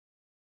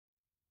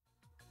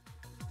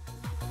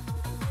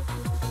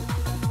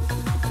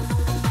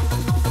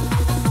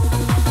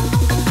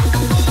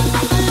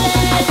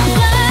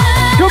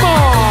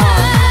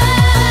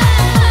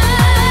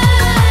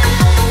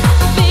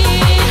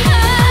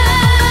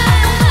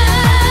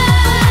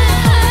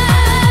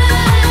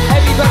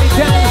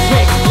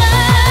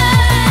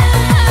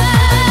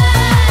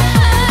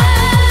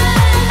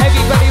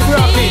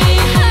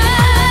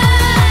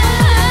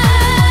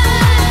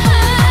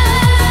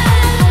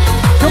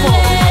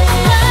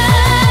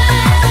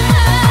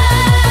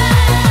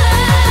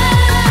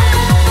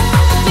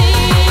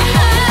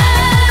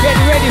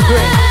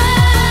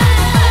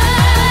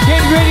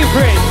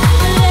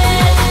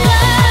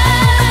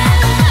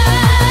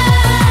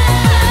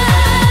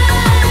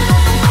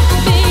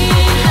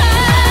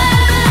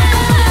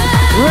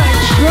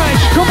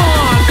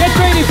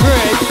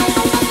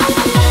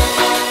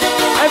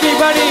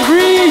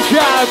big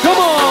shout, come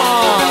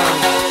on!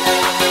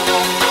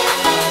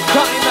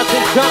 Time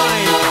after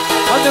time,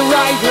 on the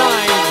right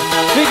line,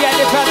 forget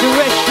about the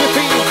rest, you're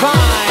feeling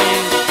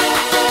fine.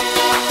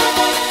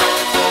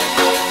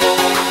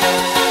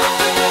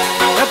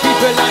 The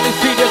people on the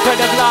street are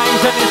fed up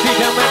lies and they see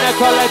them when they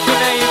call out your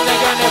name,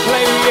 they're gonna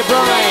play with your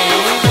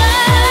brain.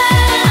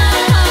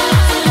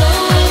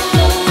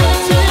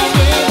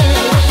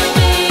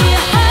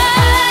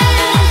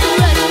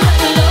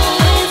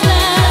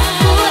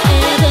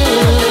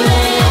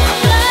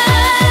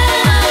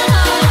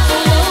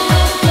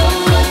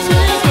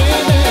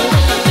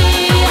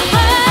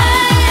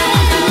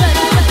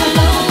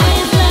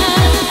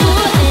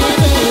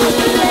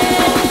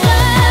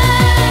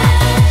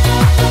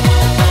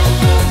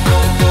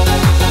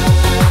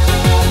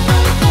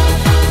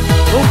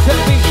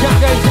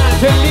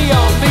 To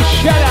Leon,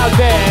 Michelle out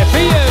there for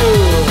you.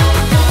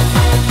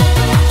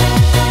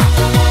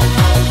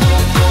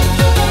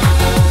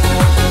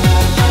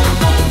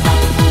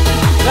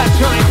 That's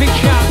right, big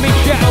shout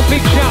Michelle,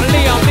 big shout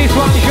Leon, this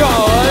one's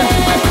yours.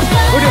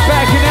 With the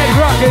back and head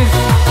rockers.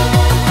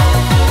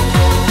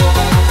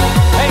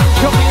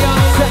 Enjoy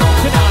yourself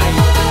tonight.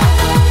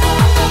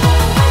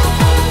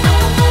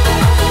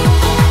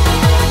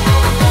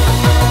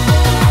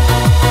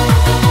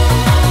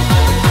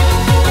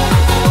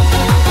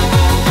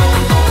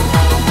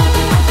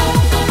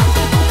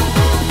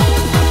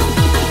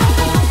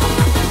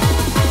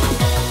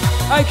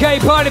 Okay,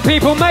 party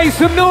people, make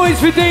some noise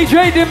for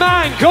DJ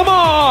Demand, come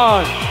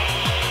on!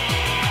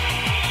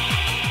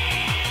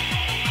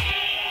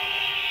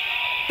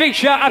 Big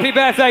shout, happy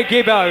birthday,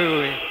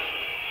 Gibbo.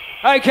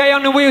 Okay,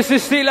 on the wheels to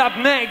steal up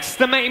next,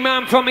 the main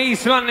man from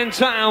East London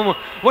town,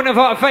 one of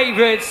our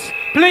favourites.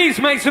 Please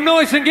make some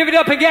noise and give it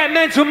up and get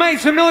mental, make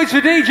some noise for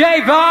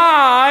DJ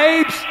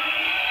Vibes!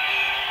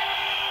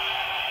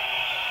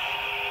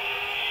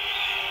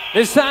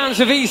 The sounds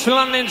of East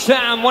London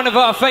town, one of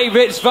our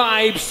favourites,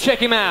 Vibes. Check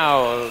him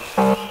out.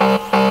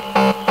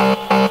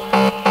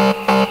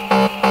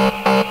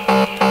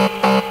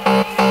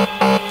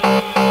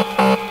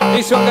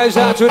 This one goes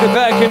out to the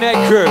Birkenhead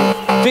crew,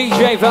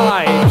 DJ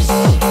Vibes.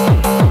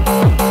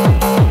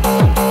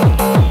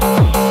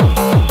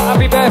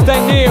 Happy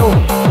birthday, Neil.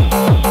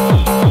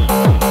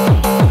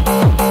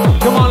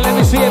 Come on, let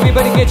me see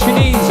everybody get your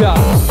knees up.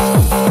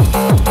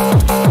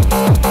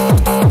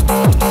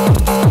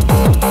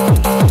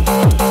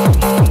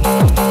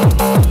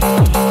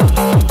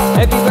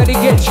 Everybody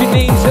get your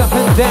knees up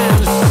and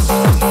dance.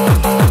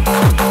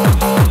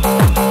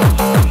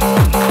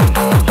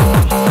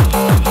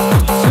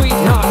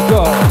 Sweetheart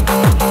girl.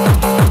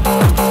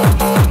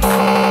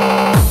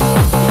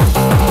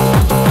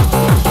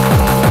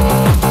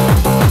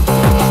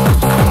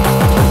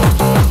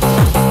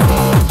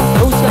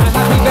 Also a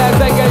happy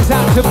birthday goes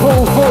out to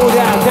Paul Ford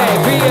out there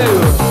for you.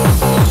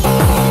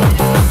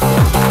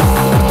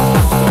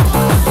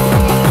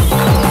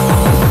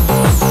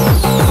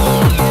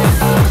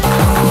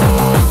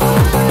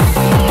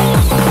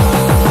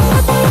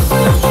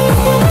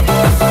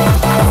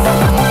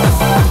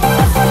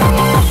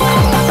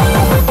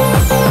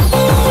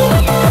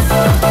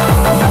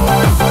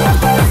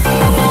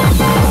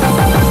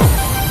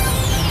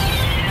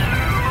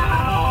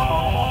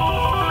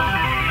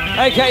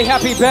 Okay,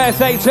 happy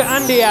birthday to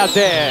Andy out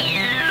there.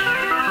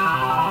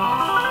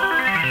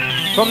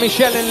 From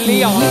Michelle and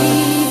Leon.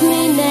 Leave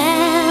me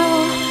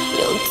now,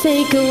 don't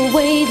take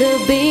away the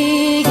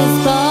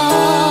biggest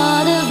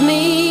part of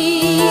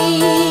me.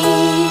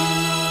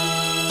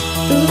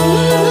 Ooh,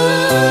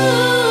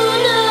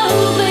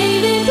 no,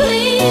 baby,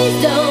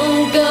 please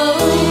don't go.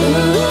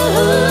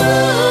 Ooh,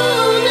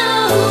 no,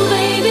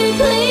 baby,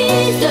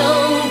 please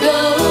don't go.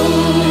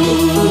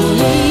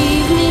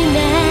 Leave me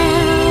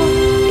now,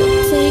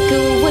 don't take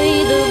away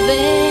the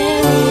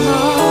very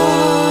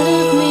heart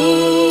of me.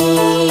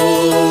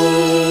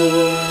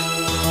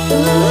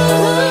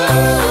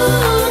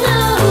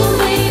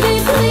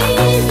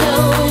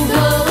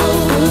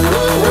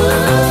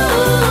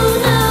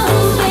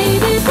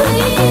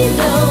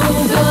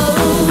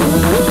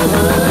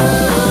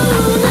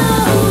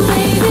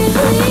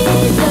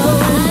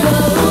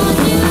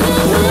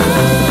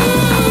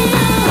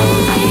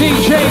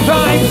 DJ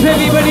Vibes,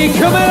 everybody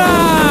come alive!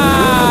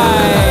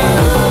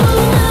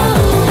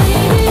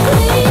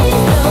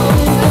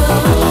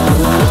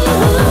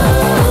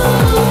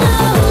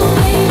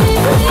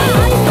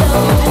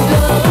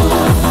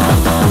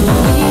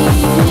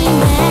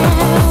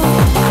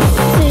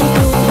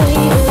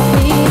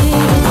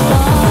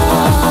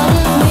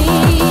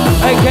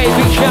 Okay,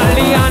 big shout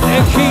Leon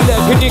and Keela,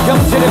 can you come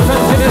to the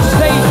front of the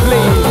stage,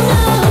 please?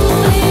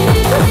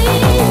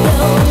 Please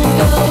don't go.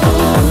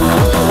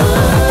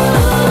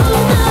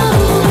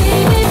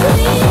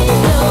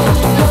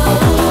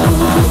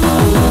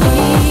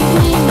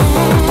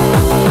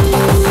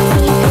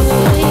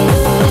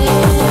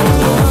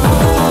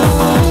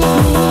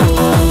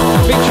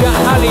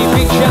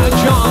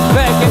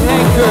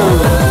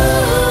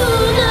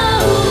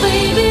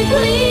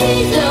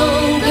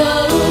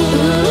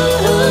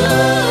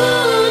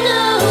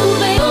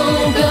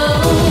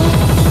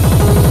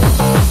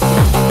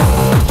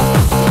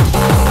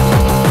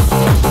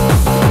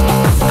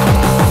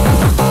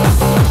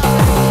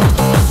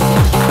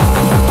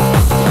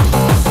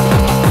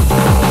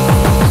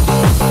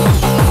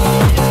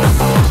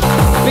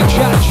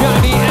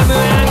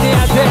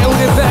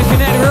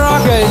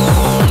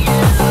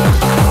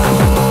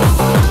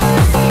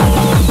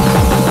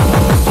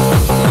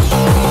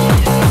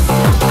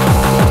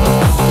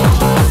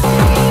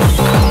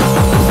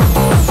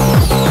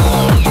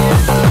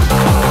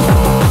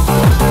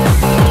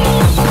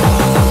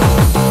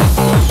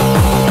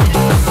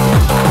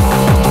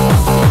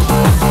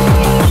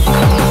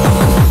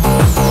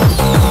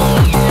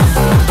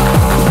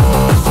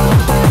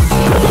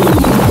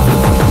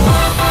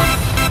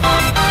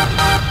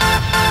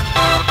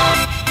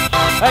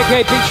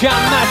 Okay, big shout,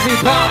 massive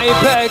party,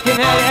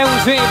 Birkenhead,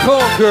 LZ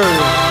Port Crew.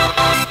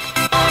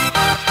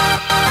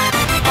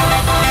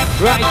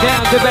 Right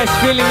down, the best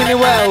feeling in the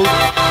world.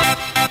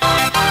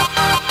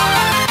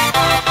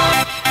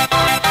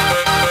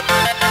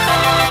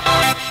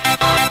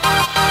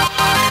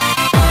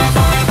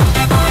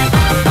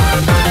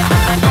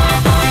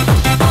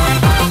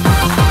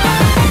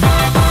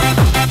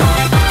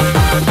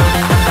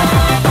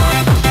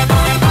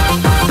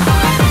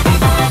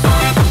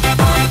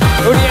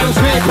 All the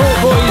LZ Port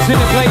boys in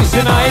the place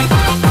tonight.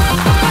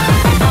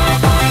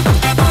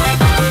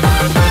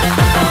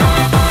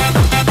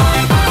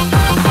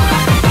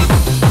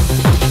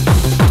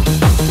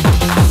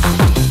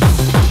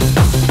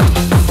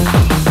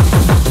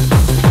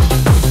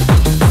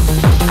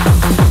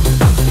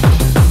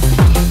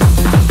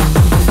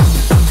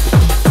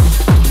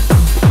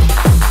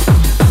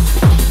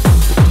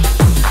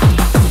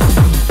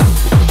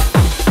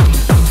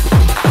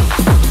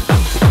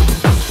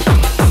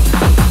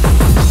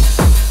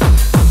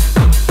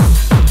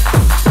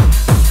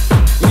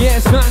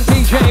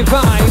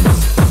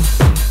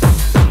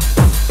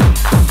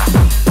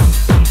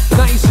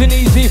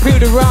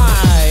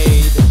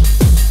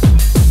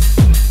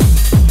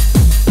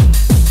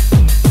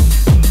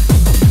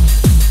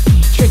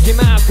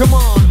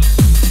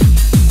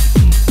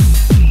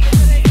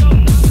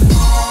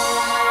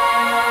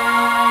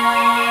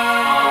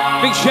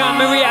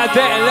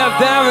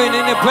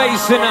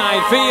 Place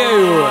tonight for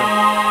you.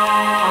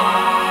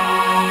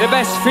 The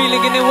best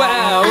feeling in the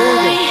world.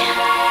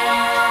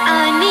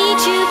 I need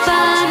you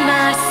by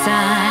my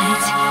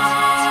side.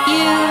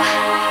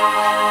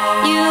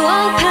 You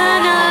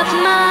open up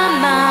my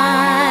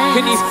mind.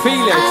 Can you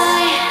feel it?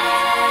 I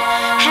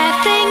have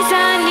things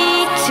I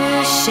need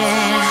to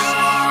share.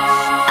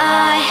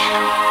 I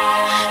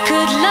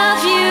could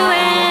love you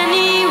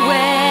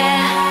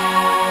anywhere.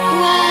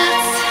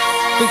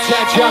 Big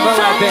shout Jumbo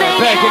out there,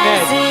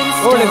 Birkenhead.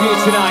 All of you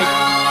tonight.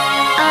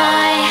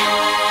 I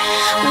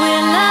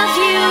will love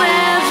you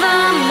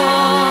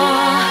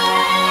evermore.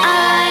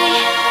 I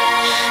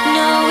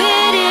know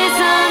it is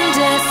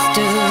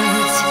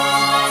understood.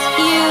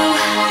 You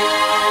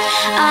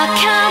are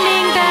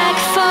coming back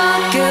for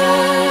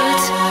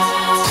good.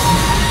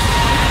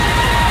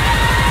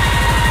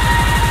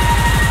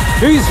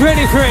 Who's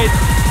ready for it?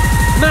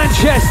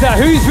 Manchester,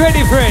 who's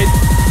ready for it?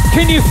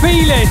 Can you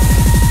feel it?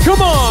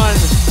 Come on!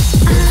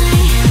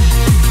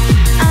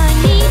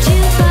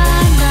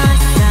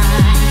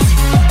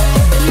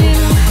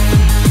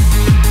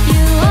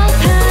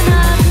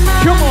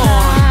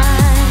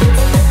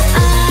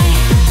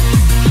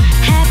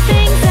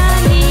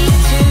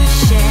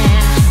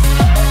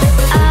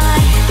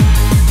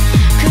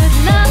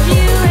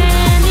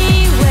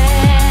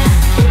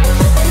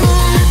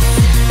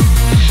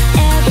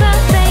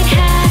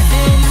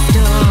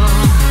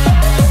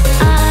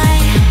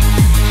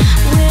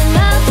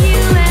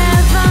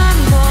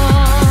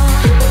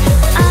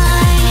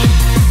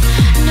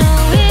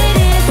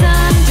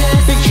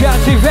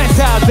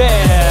 Out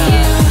there.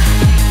 You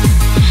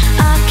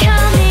are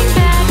coming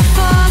back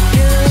for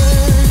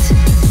good.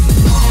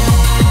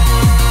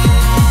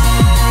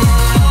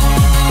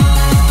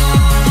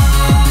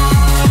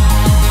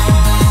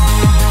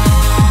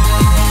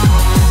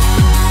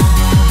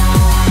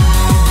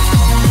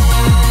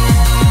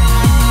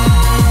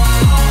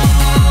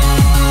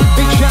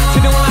 Big shout to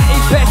the one that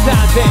is best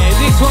out there.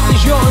 This one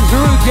is yours,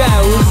 Rude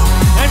Girls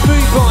and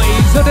Rude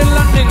Boys of the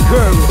London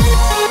crew.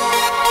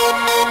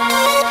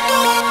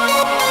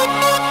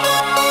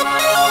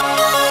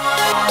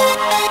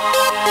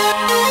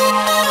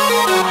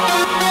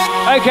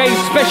 Okay,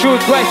 special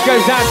request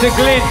goes out to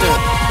Glyn,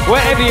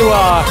 wherever you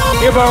are,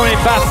 you're borrowing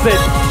bastard.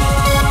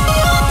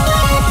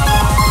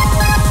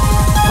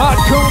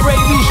 Hardcore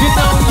ladies, you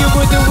know you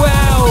with the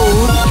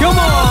world. Come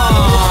on!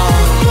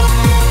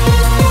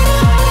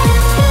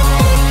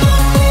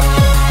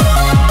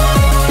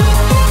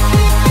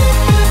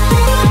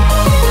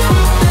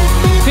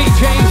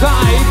 DJ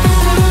Vibes.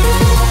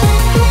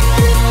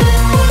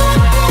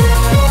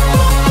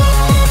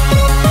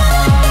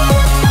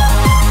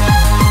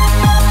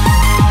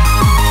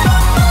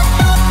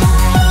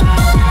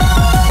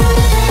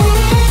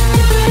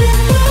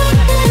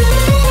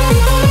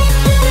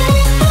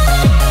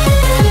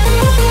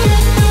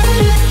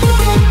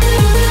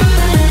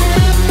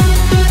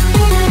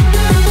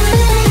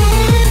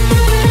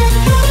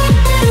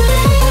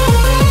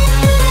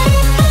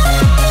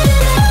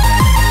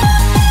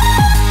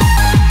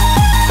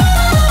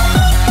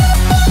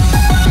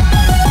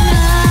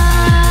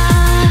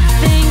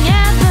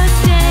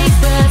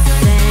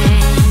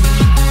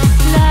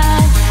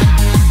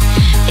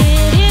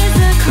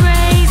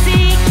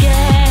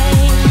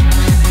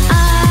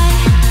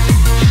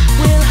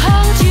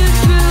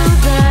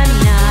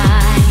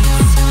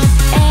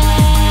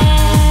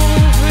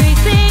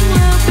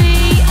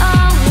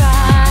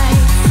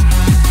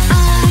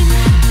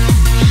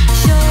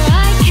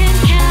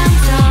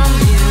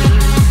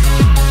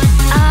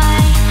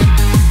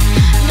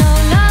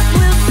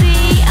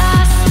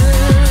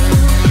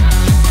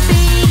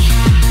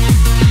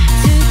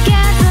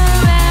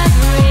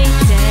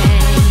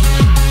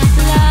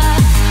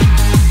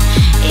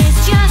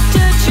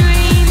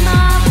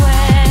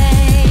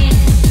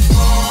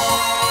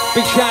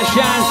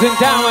 and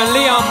Darren,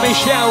 Leon,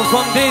 Michelle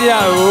from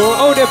Dido.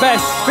 All the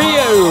best for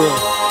you.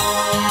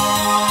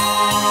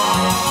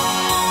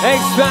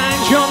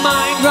 Expand your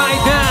mind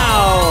right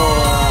now.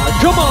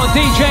 Come on,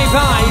 DJ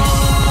Vibes.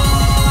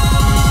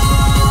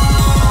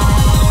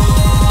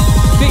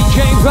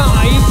 DJ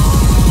Vibes.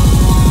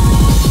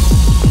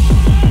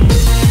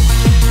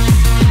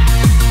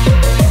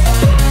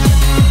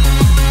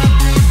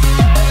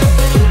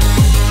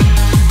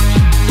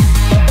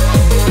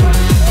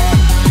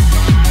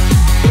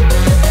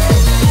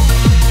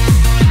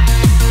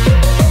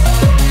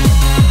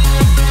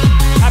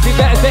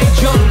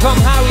 John from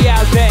Howie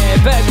out there.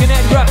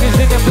 Birkenhead Rockers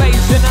in the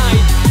place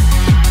tonight.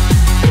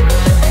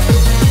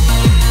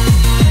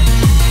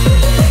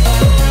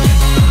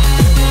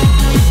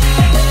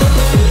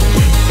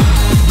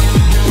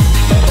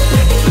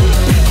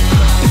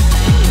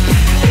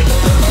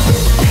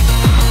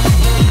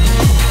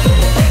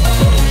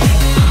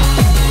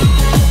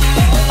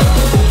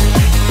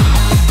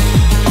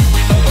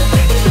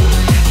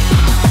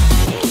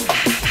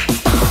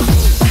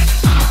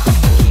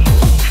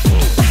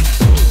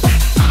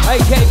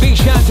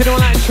 To all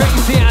that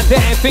Tracy out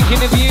there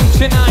thinking of you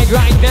tonight,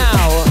 right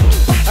now.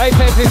 Hope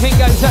everything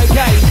goes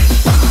okay.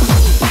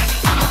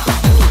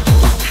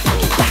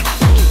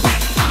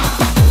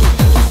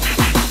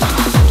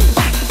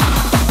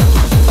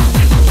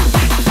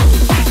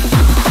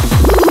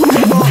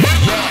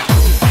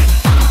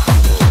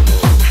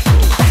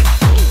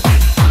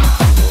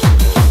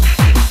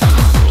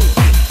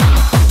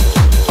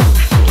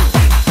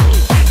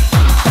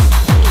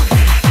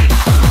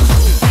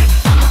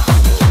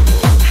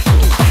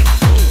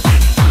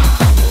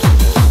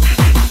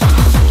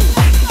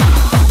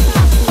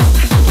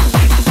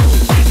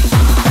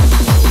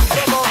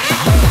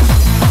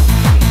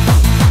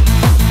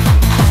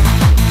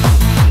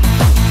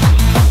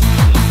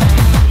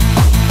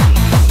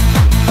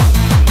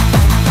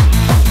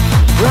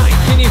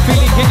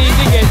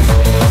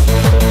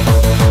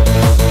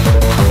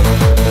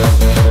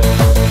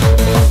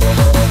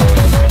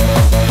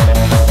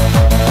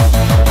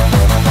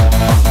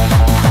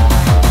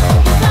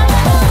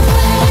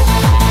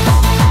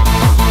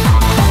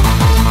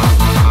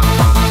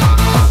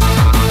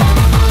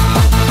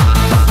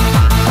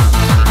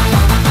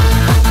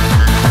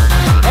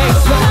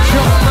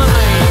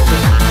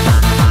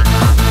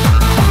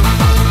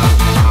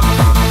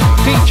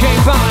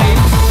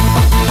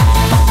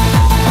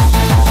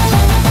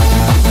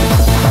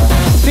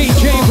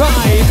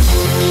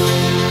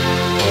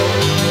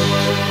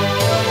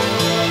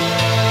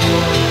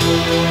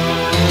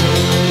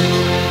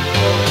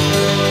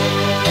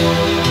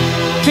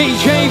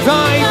 DJ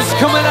Vibes,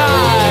 come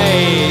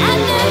alive! I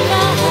never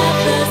had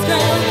the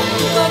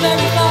strength to go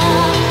very far.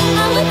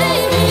 I'm with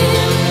David,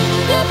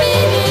 you're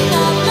beating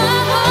up my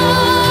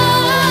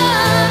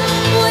heart.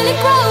 Will it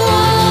grow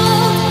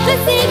old? The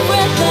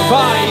secret that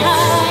I hide.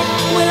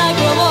 Will I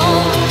grow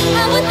old?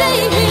 I'm with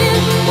David,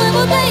 when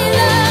will they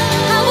learn?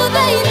 How will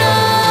they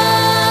know?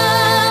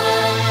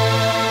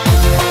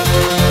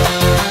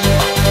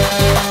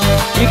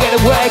 You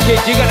gotta work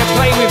it, you gotta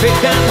play with it,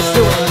 dance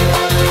to it.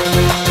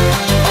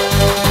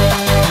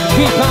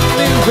 Keep on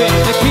moving,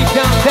 and keep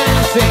on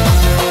dancing.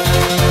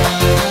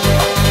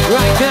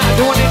 Right now,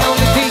 the one and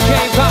only DJ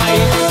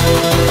Vibes.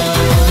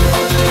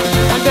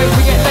 And don't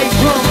forget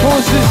later on,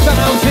 Forces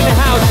Fellows in the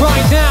house.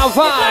 Right now,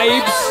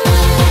 Vibes.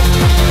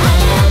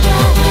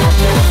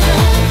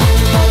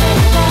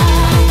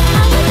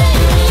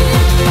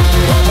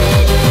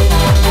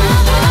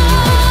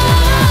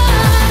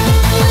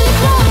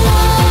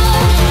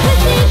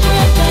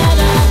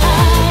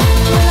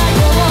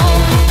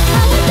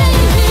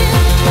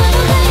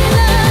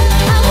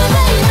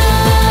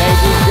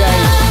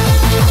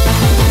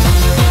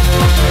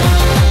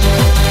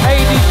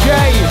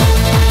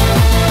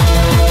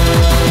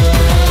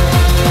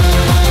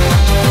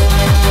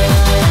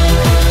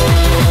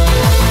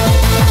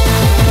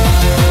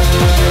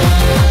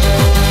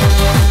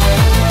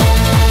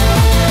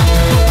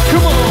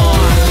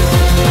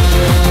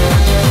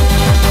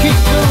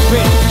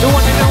 The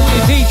one and only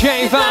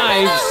DJ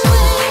Vibes.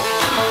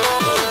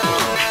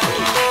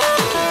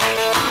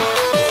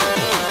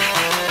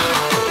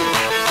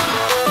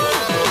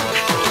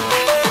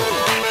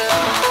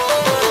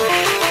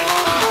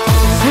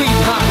 Sweet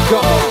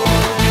hardcore.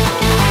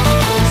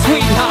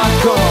 Sweet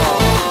hardcore.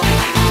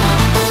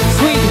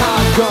 Sweet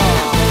hardcore.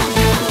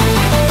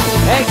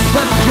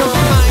 Expand your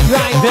mind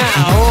right now.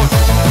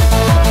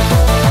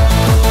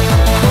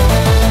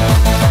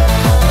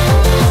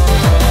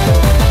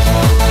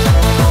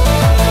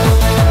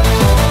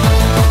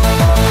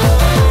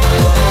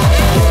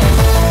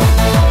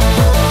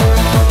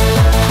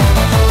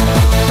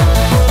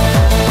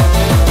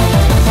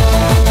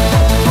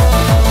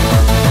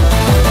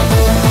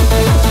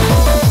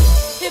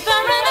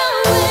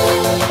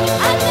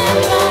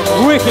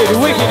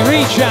 Wicked,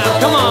 reach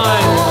out, come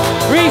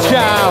on, reach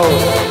out.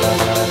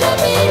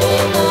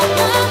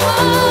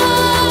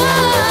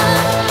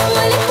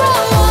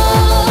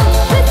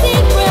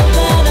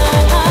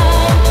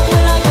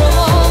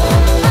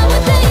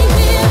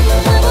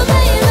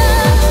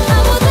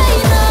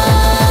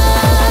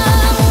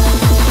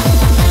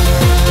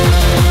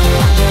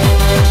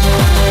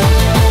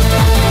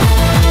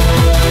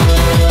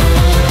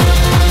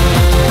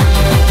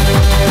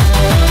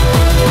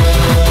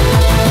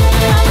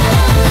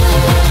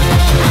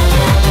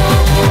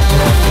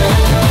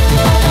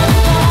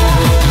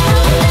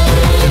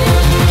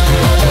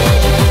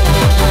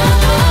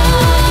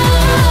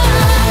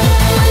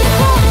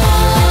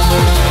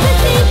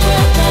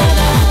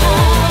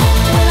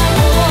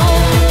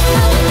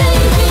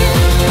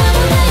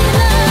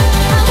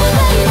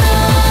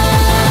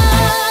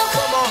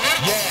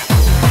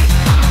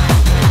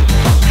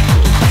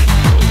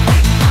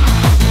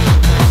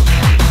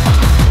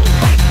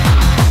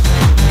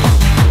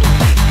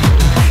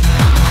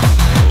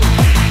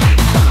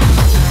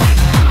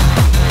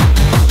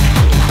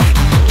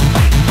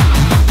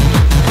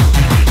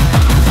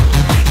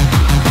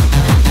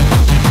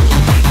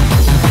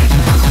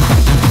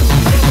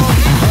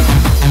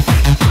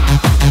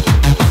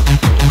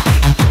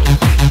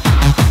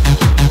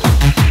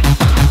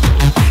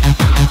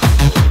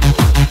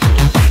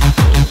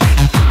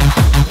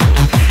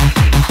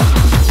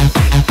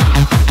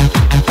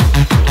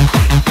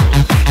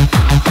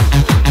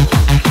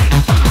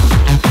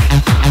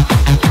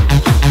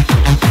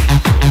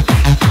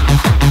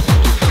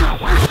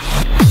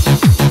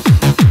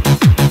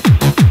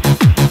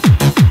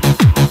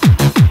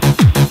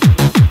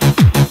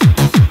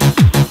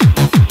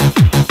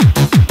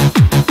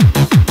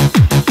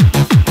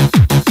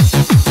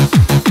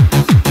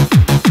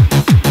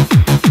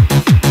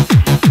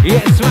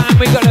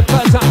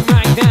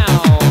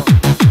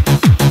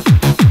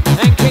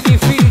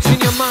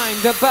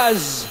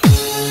 buzz?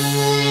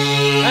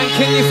 And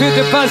can you feel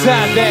the buzz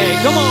out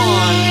there? Come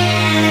on.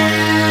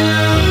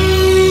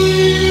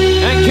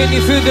 And can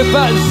you feel the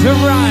buzz, the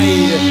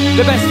ride,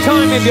 the best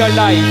time of your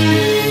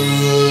life?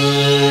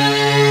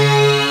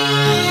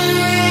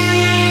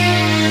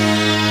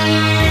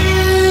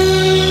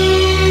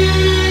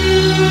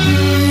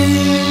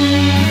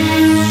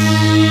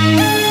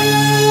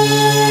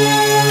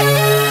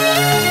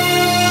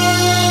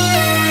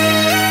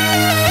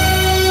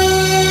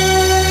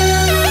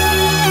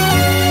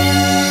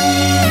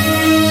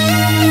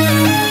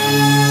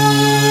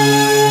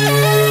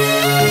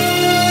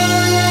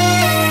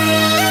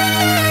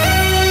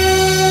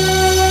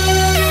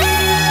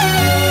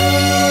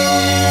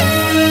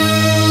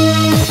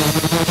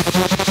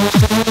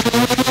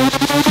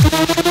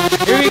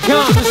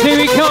 Here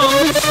he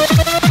comes,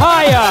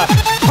 higher,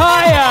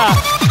 higher,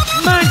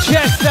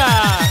 Manchester,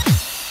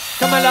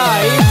 come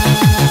alive.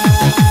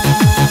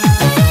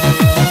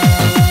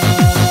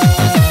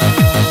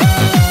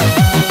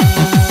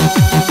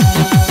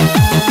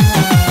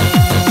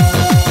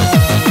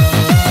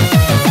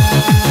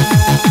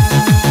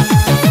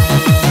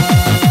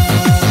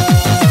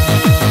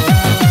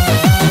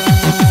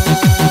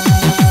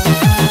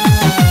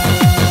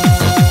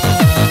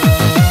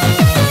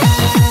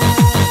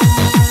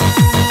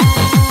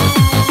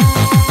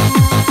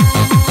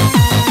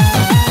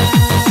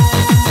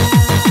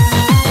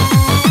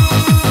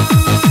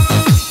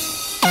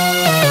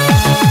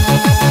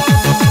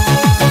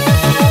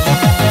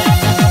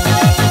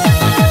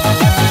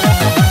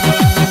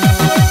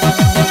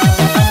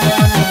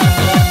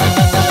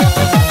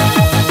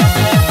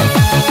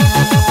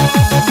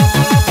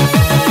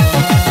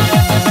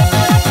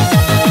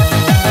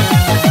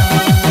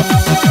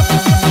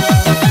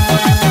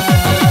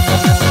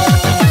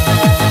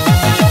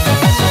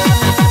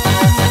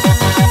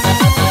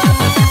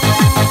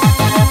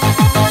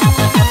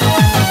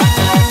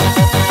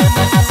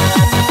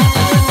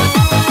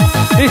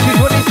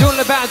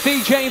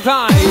 DJ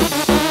vibes.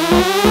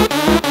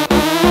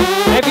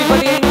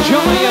 Everybody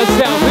enjoy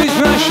yourself. Who's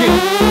rushing?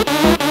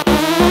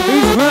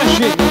 Who's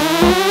rushing?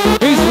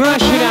 Who's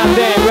rushing out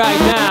there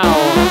right now?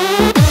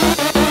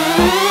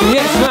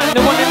 Yes, man,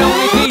 the one and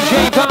only DJ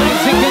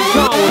vibes in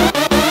control.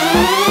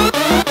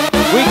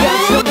 We got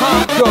some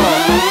hardcore.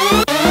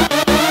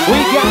 We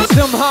got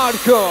some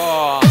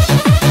hardcore.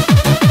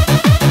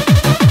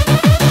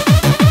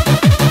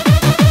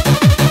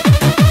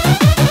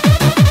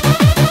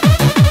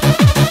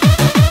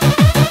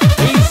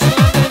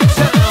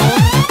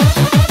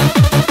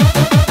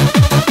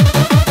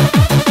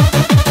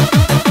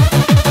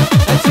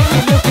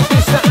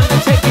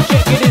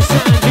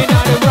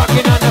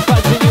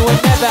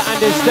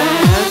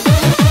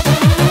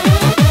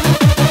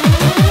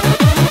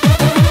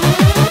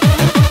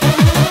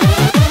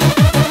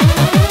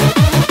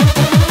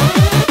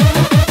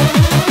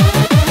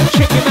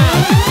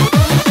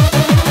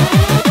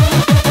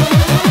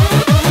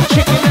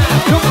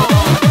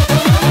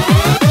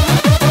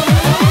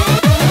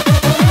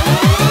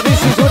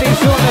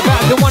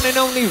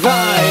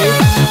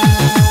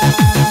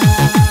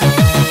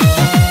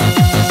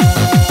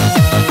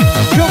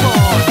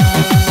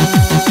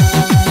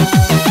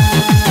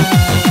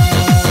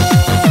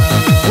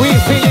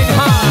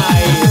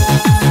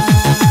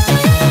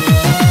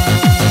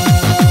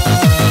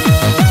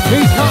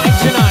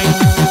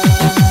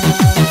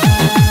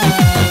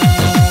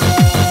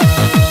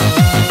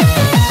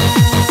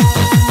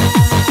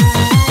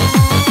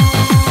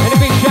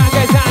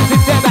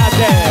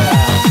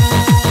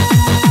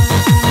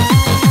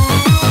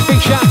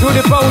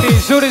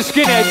 All the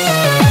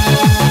skinheads.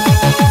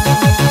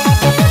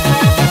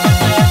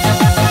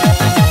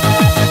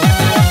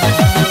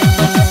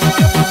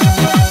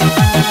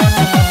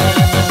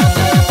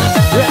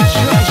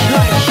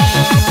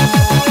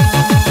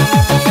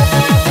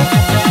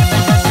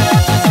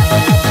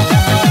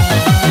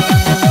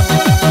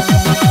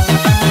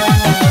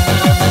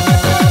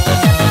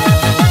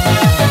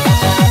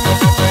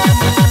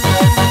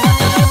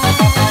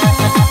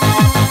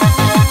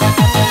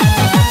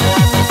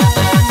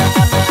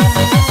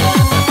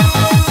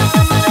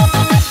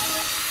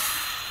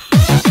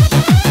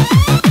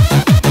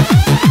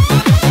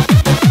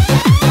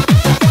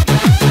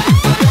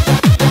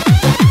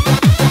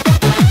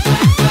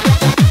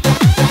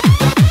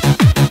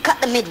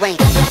 mid-range.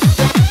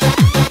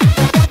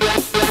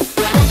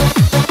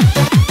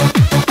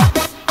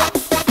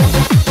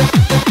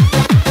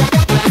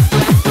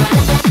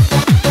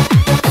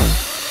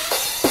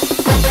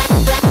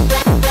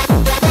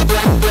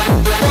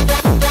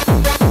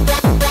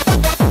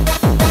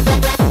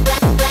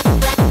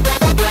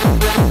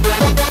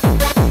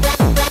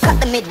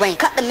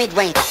 Cut the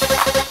mid-range.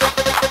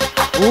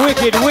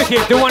 Wicked,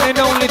 wicked, the one and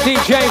only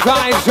DJ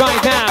Vibes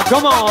right now.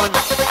 Come on.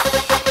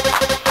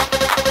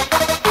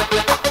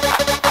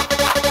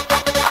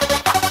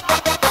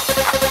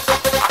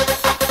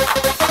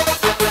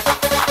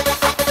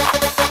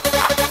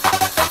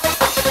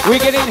 We're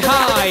getting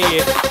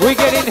high. We're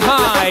getting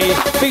high.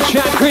 Big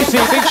shout Chrissy,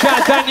 big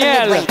shout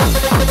Danielle.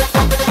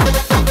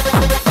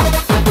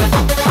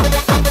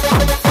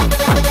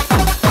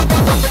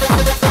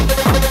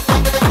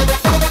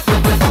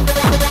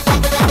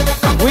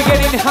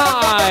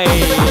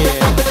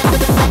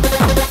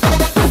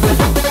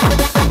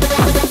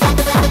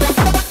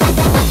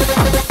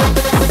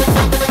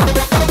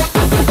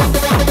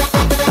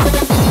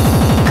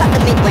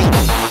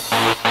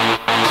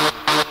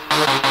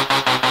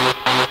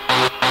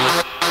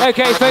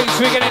 Okay, folks,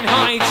 we're getting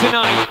high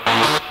tonight.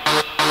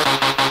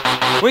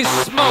 We're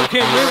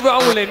smoking, we're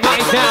rolling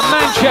right down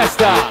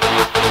Manchester.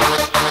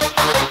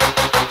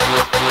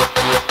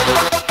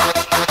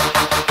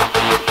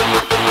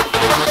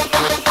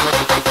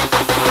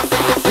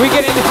 We're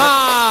getting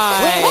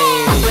high.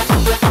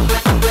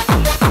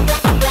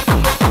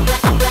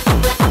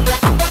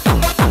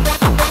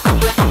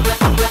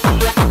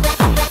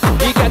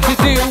 You got to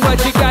do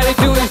what you gotta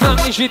do as long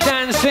as you're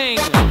dancing.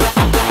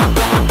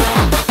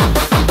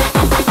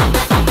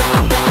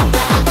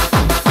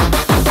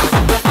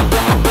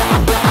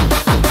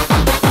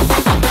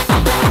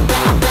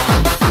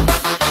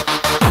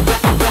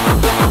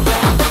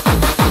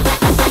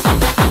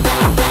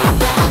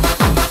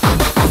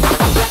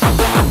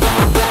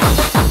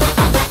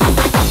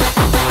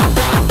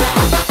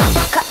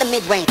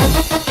 Mid-range.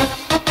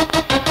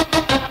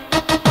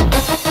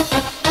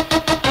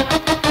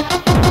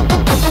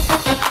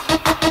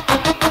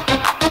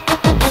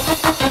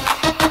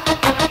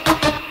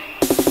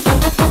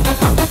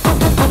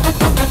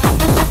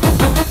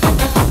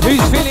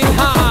 Who's feeling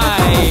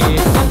high?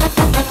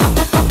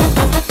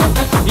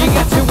 You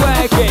got to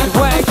work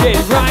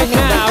it right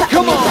now.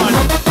 Come on.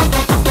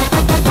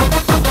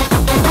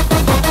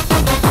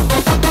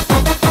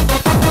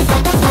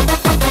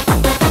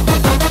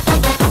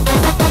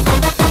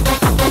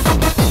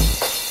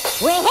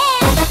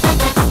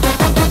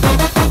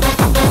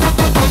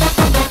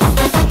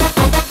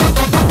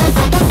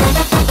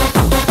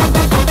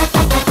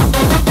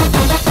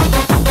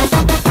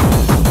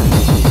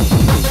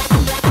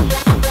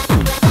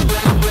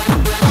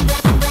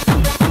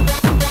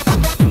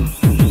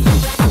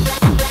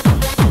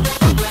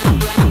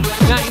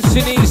 Nice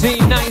and easy,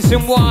 nice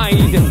and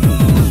wide.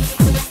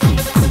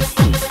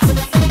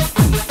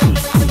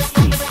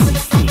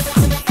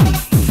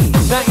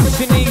 Nice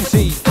and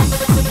easy,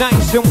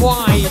 nice and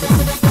wide.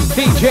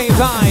 DJ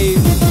Vibe.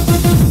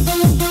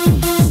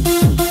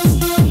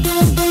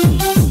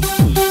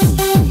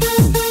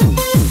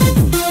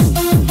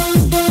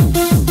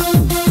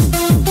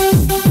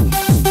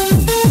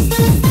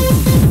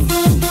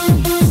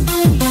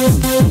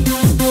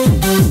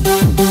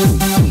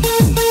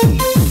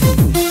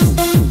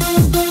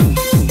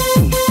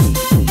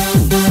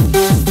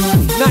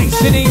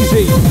 Nice and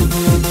easy.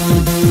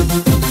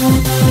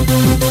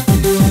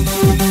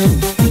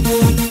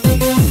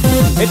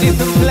 A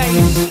different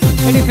place,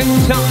 a different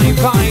time,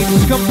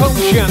 vibes,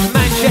 Compulsion,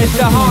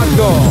 Manchester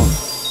hardcore.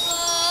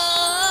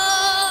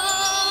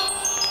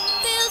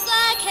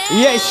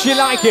 Yes, you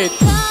like it.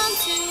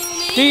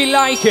 Do you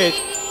like it?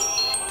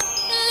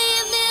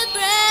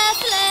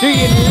 Do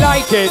you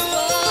like it?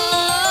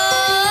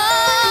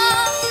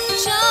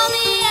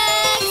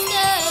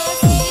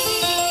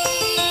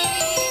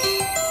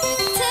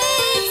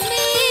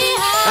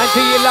 And do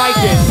you like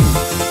it?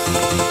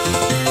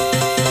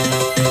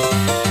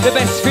 The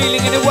best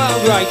feeling in the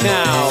world right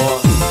now.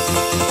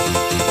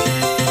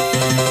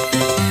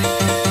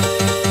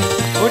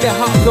 With the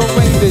hardcore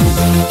ravers,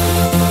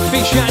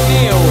 Fish and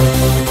Neil.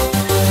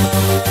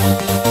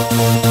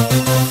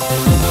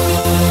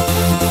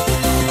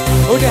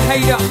 With the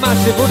Hate Up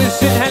Massive, with the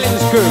St.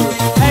 Helens crew.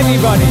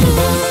 Everybody.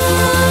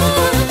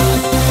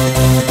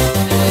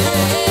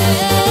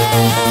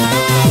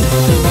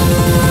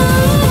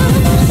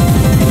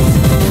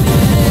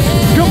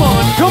 Come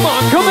on, come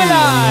on, come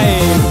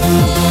alive!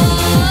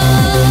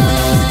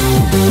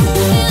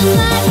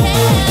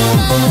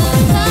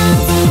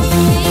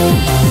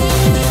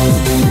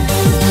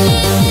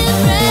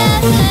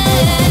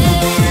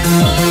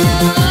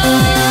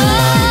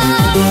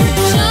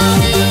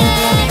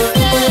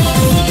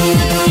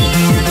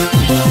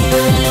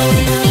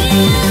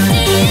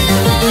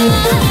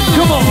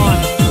 Come on!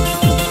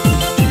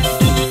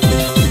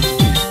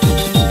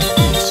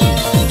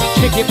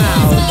 Check him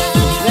out.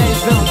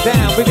 Let's not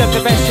down. We got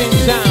the best in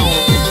town.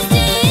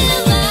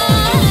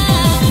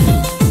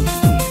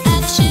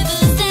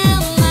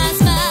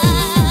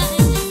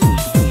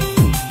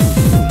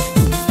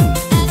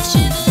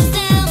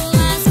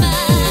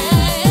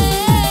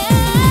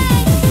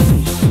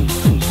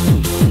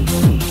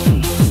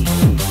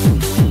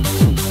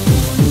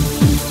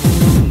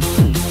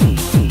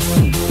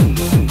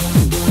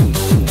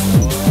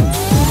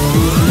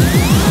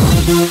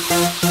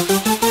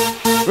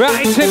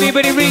 Right,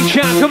 everybody reach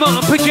out, come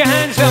on, put your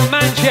hands up,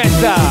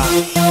 Manchester.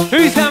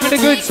 Who's having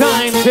a good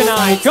time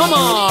tonight? Come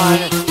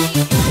on.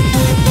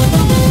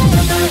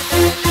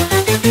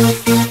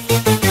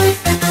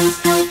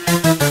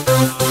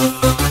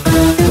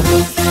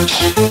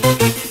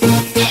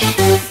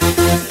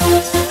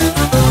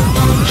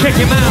 Check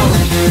him out.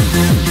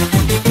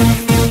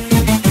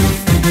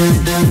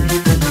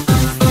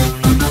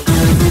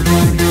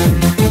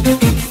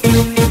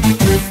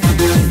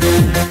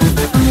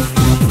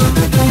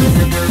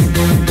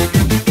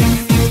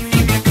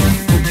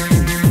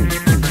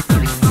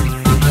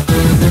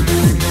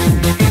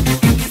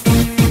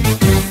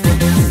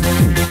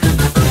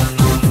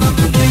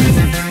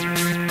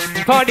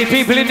 Party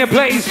people in the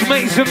place,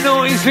 make some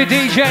noise for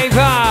DJ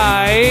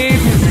Vibe.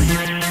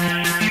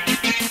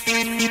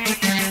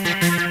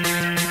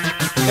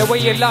 the way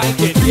you like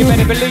it, you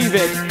better believe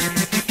it.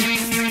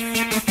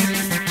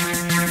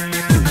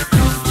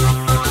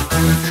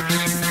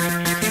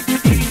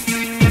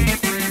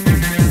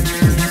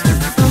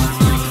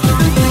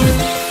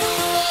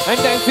 And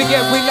don't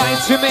forget, we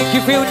like to make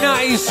you feel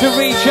nice, to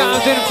reach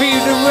out and feel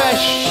the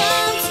rush.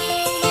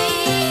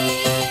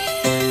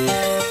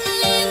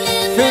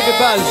 Feel the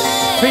buzz,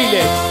 feel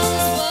it.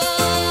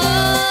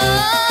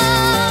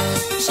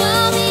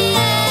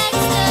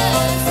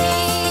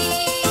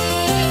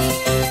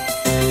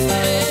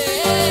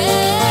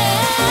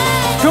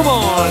 Come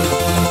on.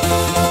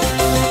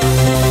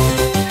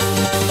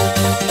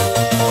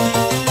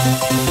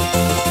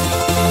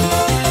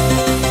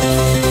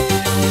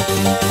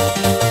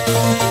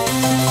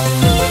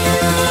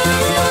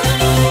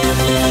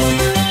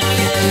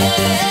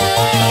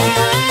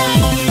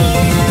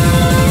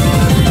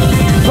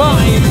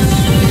 Vibes.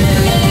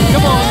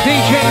 Come on,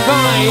 DJ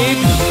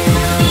Vibes.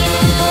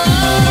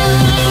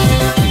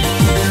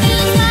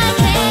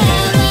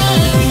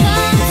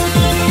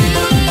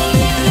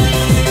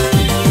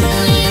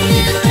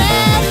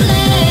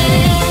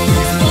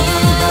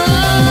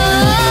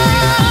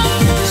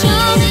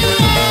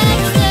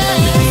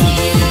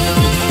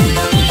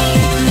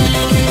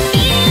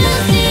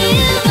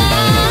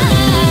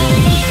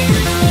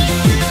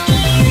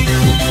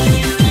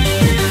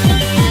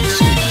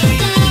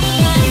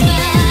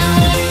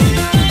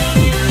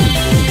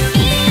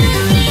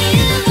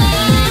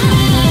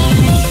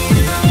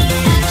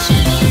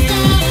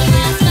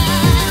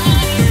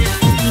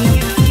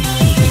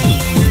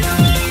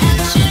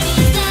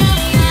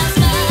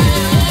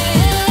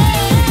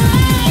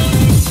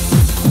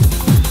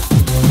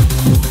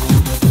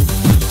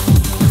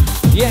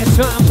 Yes,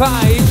 man,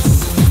 vibes.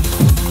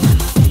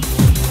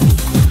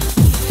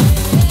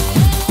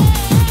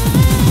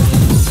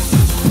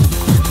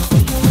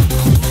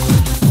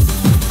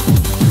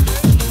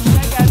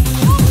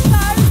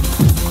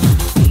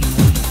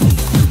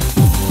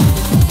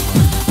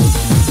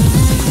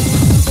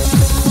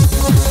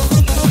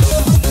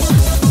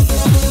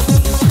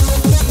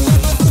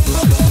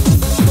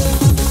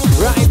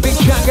 Right, big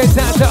shout goes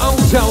out to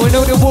Alto and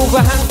all the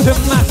Wolverhampton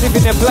massive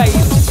in the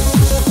place.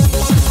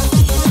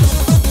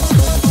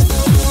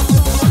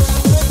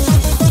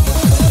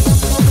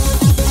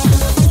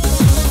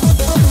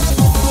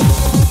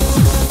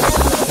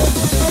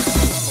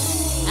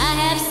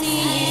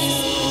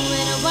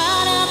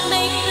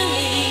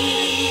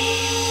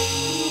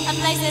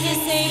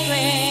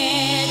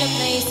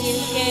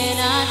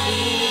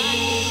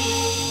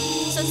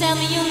 Tell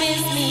me you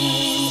miss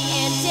me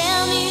and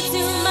tell me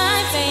to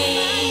my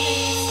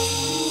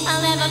face.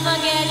 I'll never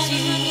forget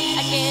you.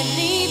 I can't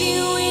leave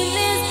you in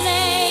this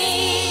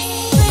place.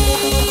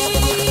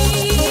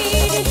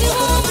 Fade into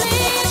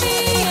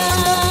oblivion.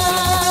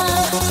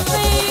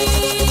 Fade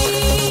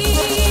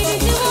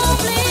into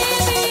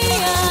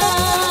oblivion.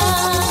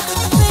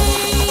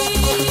 Fade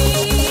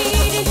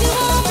into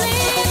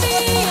oblivion.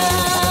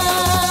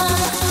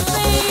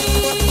 Fade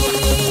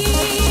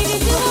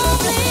into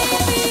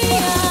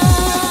oblivion.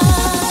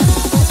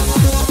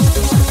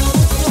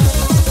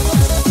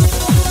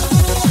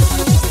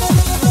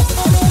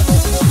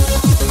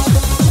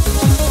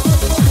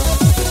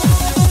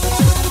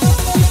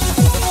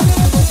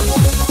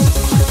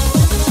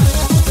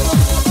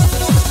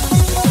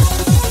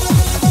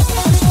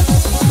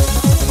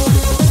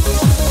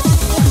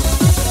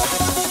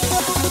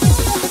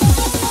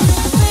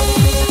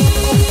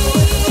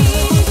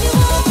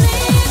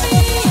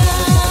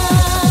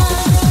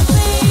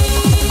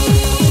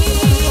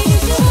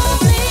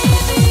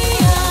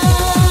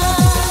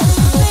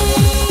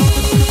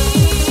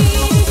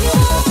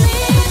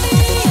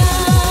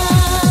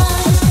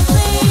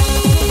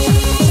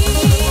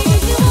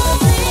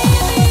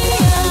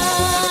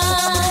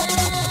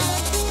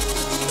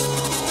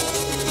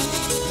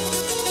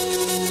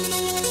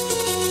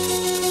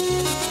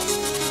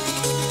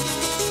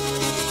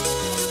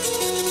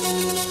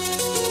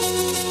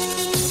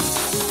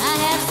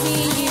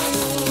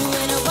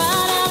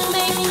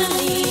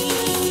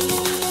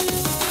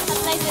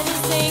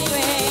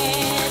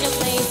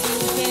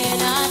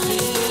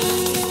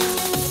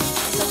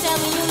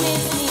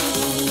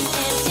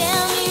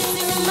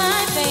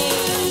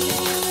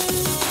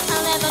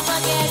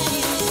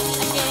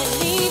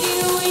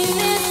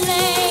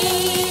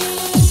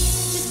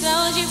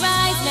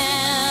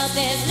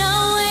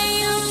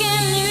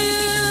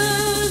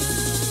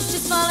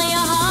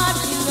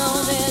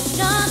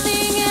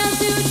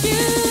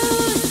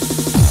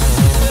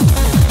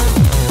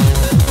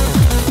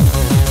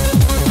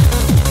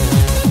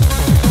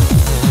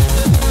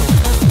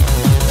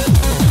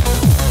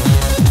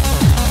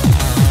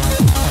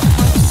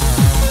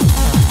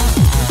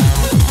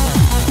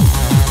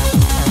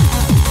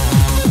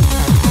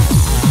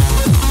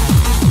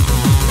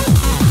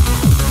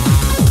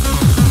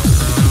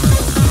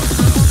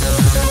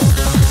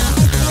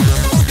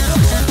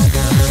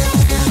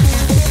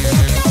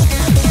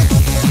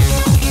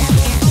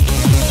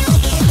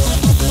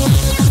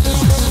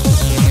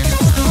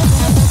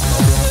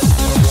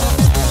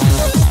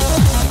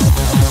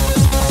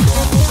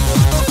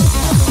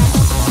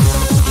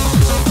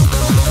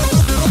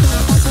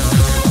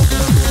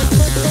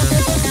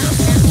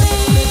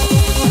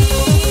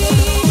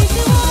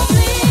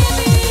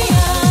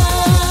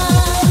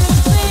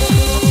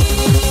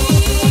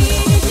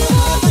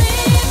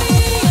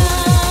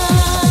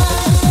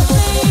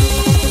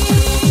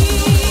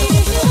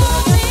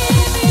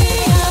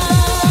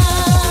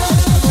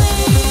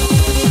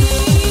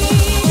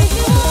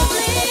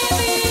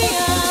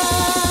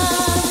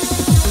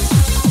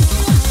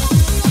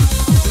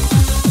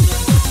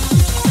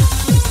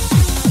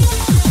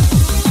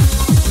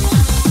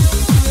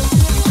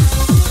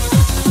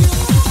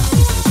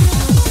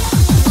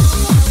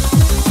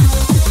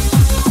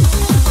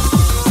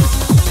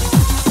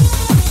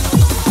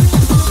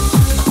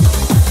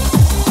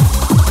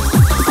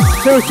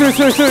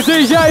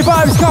 DJ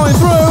vibes coming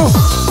through.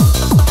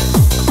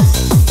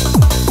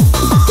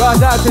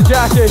 Guys out to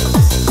Jackie.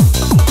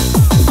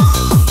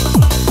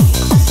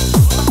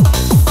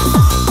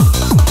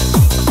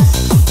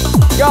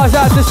 Guys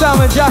out to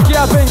Sam and Jackie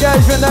up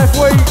engagement next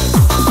week.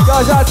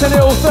 Guys out to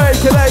Neil 30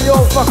 today, you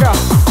old fucker.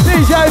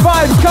 DJ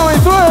vibes coming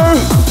through.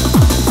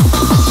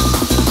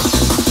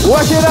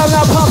 Work it up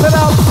now, pump it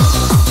up.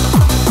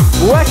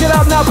 Work it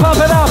up now, pump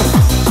it up.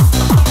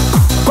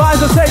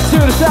 Vibes will take you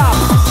to the top.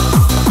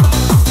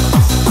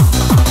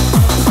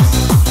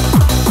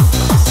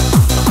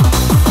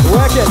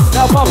 Work it,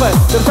 now pump it,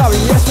 to the top,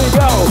 yes we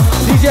go.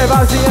 DJ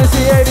vibes, the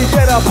NCA,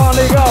 DJ up on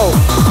they go.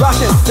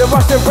 Rush it, the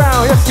rush it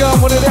round, yes go,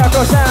 with the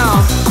echo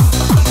sound.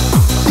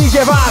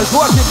 DJ vibes,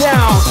 work it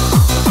down.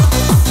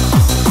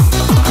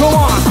 Come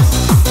on.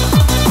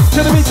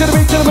 To the beat, to the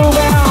beat, to the move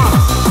down.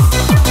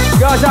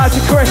 Guys out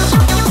to Chris.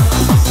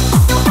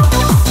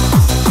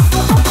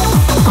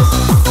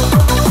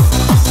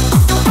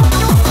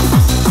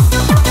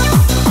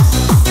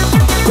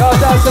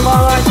 Goes out to my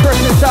right, Chris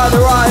inside the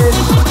ride.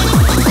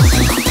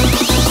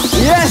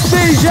 Yes,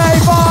 DJ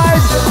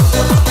vibes.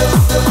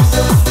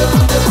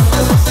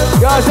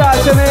 Goes out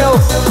to Neil.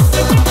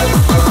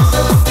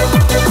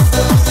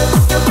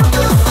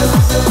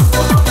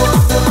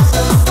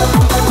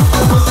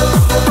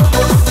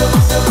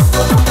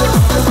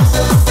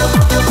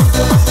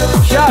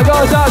 Shout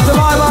goes out to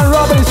my man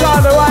Rob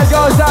inside the right,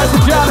 goes out to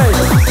Johnny.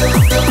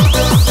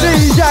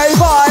 DJ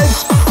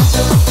vibes.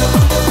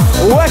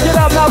 Work it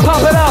up now,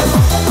 pump it up.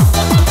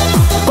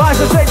 Vibes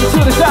will take you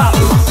to the top.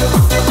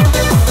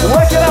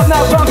 Work it up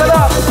now, pump it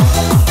up.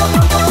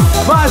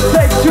 Vibes will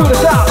take you to the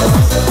top.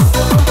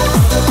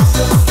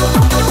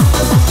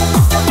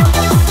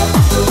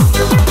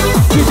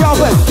 Keep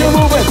jumping, keep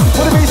moving.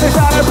 With the beats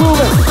inside and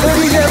moving. The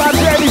DJ vibes,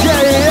 DJ,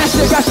 yes,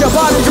 you got your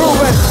body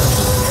grooving.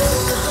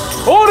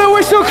 All the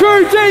Whistle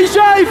Crew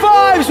DJ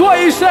vibes, what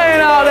are you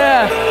saying out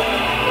there?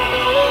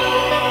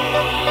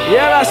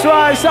 Yeah, that's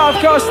right,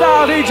 South Coast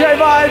style DJ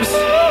vibes.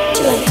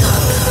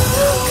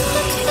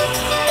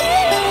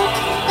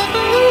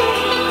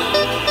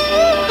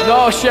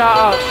 No shout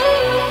out.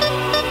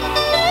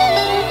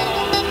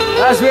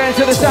 As we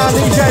enter the sound,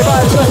 DJ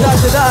vibes goes out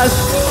to us.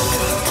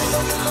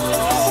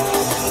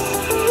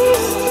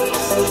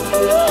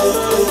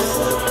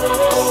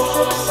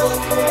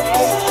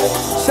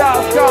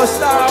 South Coast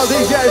style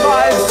DJ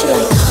vibes.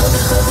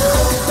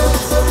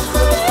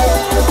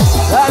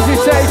 As we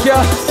take you,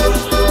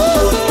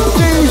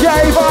 DJ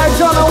vibes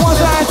on the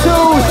ones and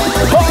twos.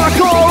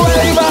 Hardcore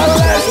raver,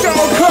 let's go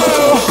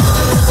crew.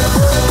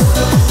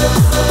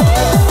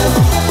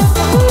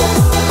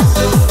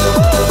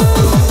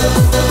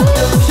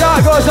 Shout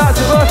goes out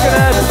to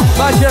Birkenhead,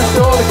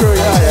 Manchester, all the crew,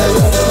 yeah.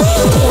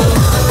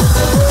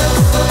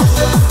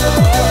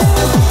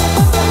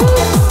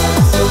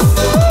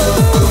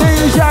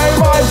 DJ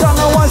vibes on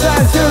the ones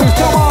and twos,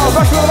 come on,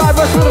 rush with the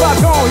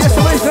vibe, go on, yes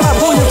the reason I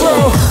pull you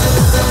through.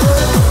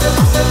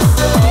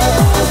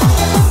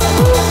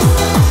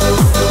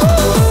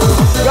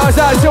 Goes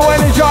out to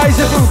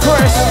Energizer from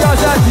Chris,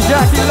 goes out to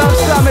Jackie, loves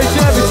damage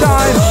every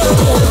time.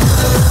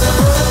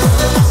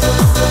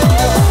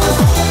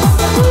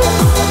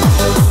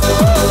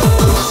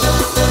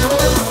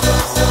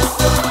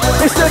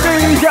 It's the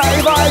DJ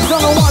vibes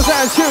on the ones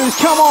and twos,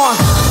 come on.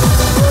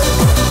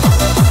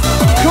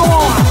 Come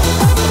on.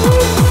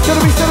 To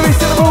the beat, to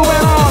the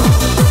moving on.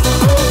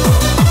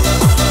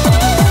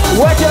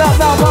 Work it up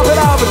now, pump it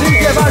up,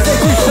 DJ vibes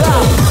take you to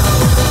that.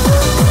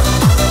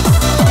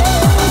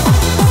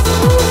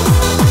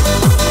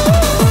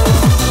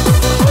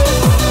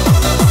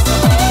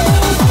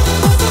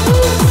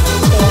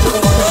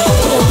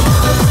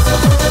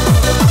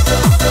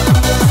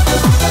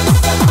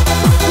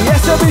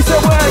 Yes, the beats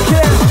are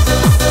working.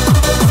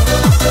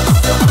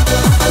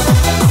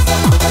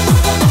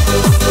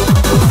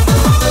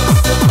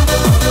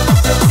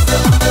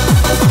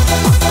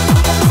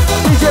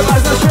 DJ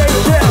vibes not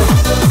shaking.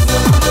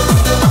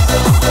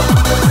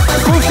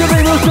 Move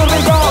to me,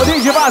 go.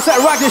 DJ vibes that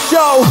rock the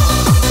show.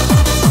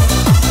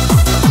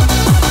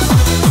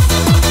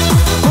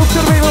 Move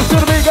to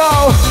me, go.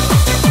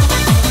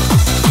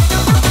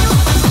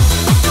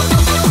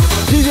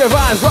 DJ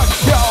vibes rock the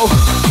show.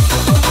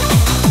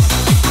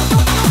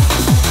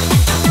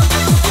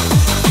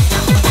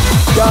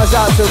 Goes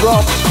out to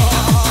Rob.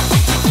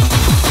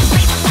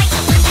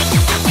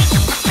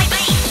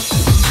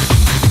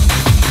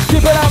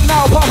 Keep it up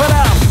now, pump it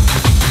up.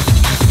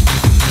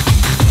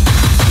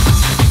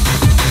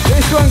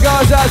 This one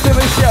goes out to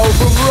Michelle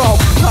from Rob.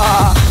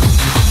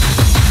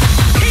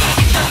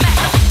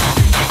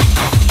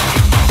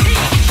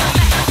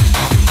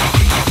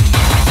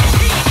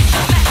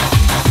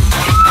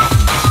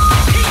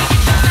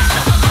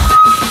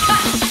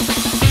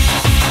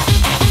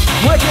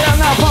 Work it up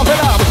now, pump it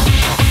up.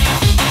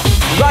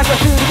 Rise up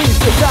to the beats,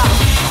 the top.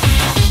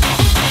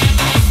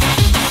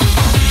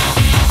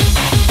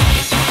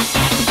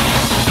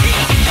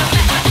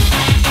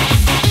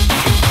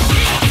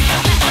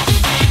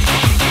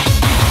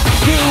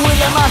 Doing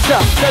the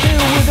master, the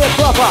deal with the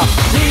proper.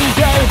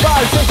 DJ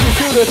Vibes takes you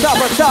to the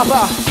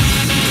topper.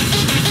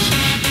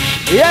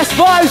 Yes,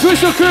 Vibes,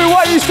 Whistle Crew,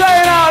 what are you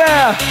saying out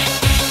there?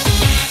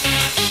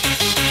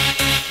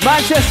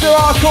 Manchester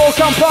Hardcore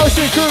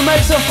Compulsion Crew,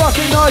 make some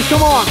fucking noise,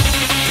 come on.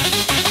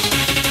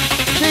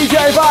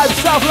 DJ Vibes,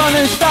 South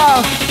London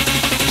style.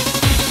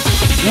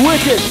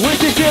 Wicked,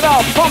 get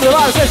up. Pump the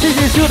vibes, let's take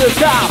you to the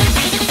top.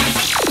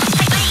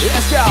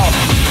 Let's go.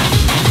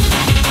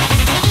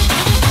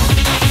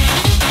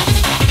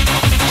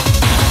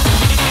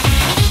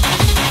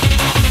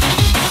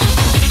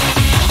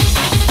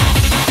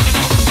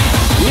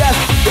 Yes,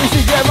 it's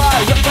the get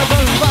vibes, up the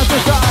bounce to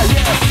side,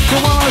 yes.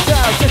 Come on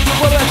down, take your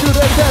brother to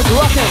the test,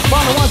 rockin',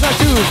 find the ones I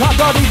choose.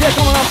 Hardcore DJ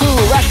coming on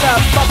through, rack that,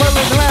 pop it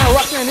around,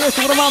 rockin', here's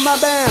what I'm on my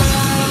band.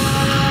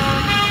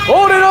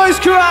 All the noise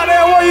crew out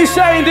there, what are you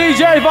saying,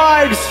 DJ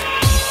Vibes?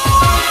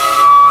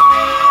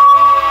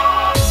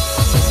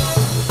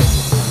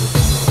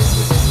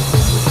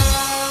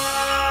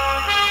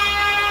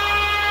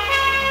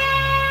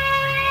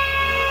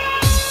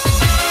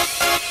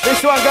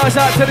 This one goes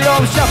out to the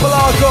old Chapel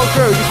Hardcore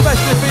crew,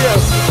 especially for you.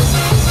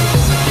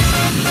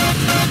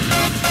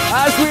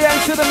 As we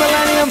enter the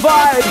Millennium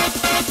Vibe,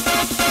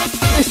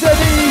 it's the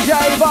DJ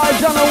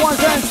Vibes on the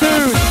ones and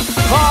twos.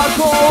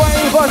 Hardcore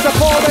ravers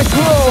support the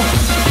crew.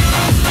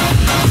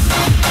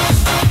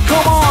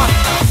 Come on.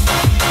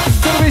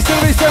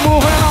 Still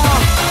moving on.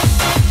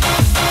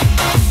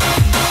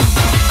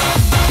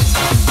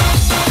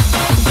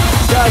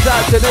 Guys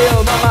out to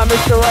Neil, my man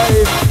Mr.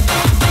 Rave.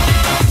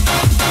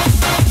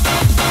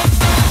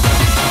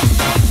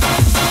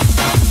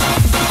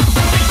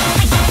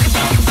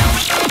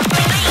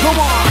 Come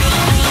on.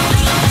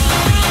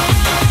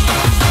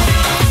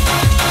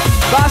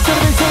 Bass to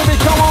the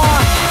come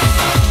on.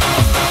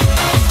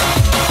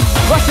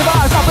 Rush the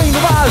vibes, I bring the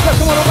vibes, let's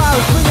come on the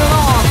vibes, bring it on.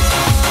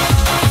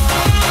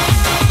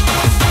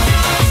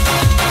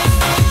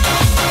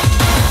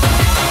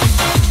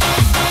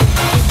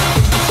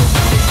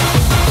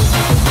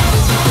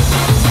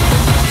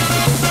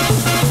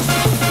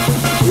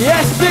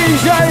 Yes,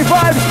 DJ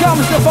Vibes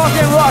comes to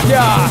fucking rock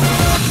ya.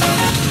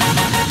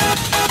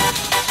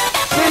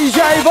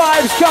 DJ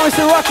Vibes comes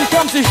to rock ya,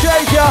 comes to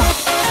shake ya.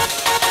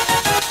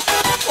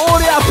 All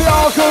the happy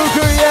hardcore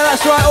crew, yeah,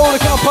 that's right, all the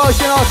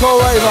Compulsion hardcore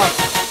raver.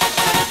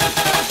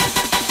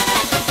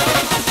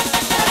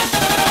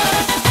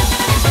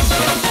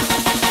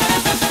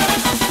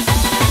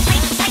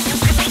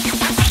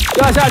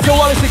 Guys out to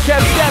Wallace and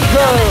Kev Stem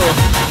crew.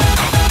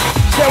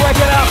 Stay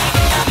waking up.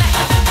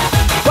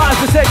 Vibes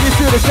to take you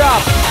to the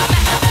top.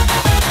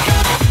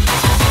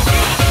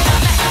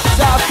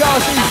 South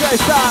Coast DJ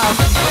style.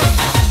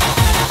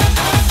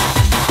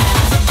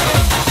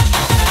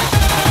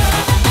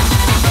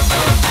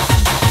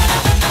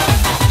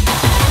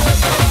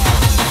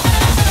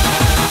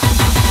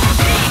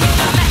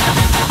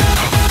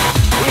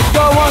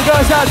 One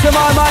goes out to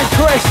my man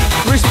Chris.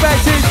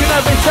 Respect each and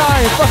every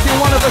time. Fucking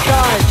one of a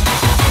kind.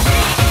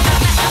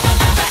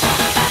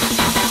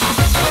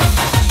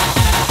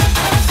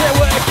 Say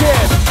what a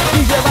kid.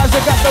 DJ Vibes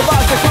have got the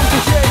vibes to come to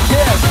shake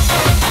kid.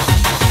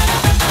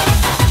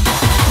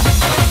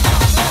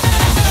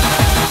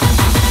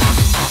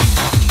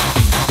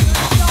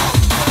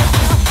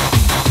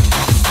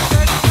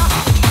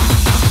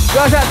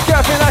 Goes out to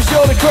Catherine, that's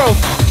all the crew.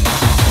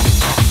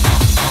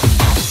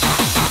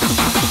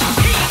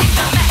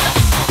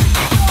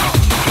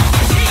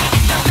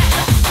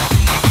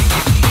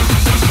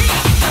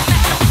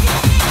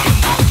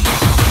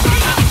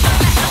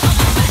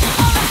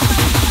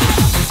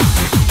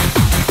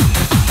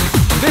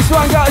 This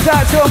one goes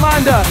out to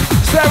Amanda.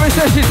 Sarah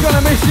says she's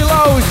gonna miss you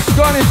loads. She's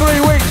gone in 3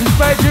 weeks and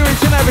spent you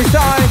each and every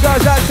time. It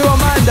goes out to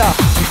Amanda.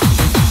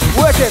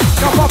 Working,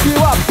 gonna pop you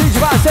up. DJ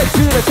Vibes takes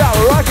you to the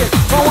tower. Rocking,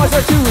 one ones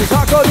or twos.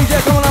 Hardcore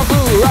DJ coming on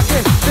through.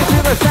 Rocking, take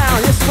you to the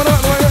town. Yes, we're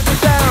not going to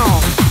down.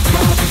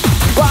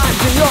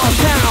 Vibes in your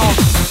town.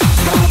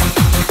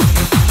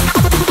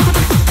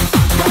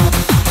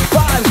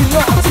 Vibes in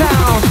your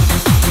town.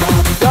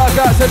 Goes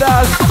out to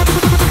Daz.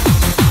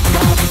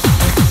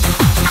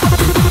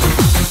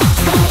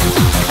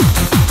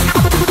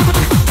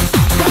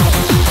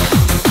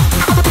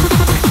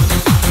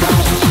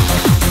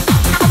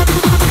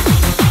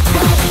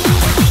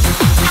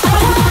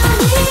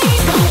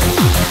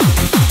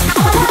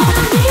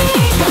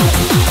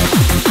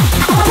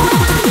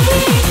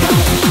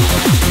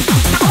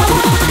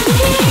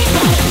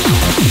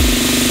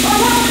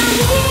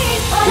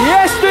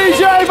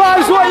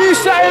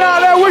 Saying out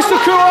there, wish the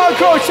crew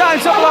hardcore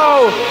chants up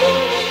low.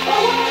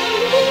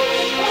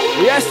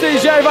 Yes,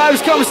 DJ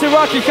Vibes comes to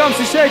rock, he comes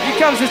to shake, he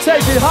comes to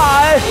take it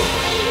high.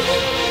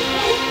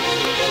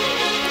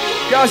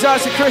 Goes out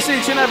to Chris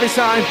each and every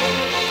time.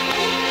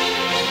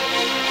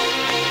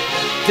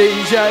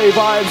 DJ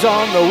Vibes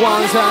on the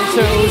ones and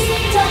twos.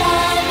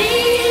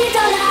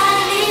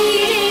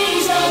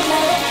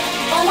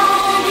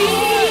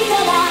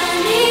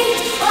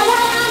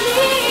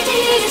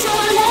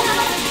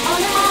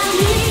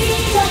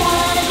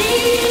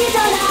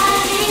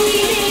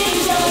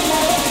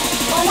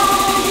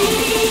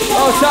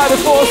 Outside the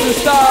force and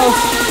styles.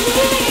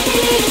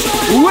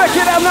 Work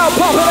it up now,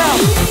 pump it up.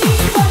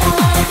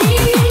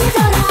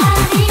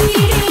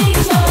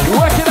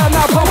 Work it up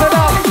now, pump it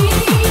up.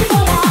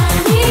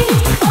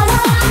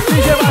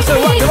 DJ Master,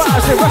 rock the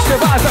vibes, rush the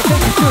vibes, I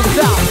think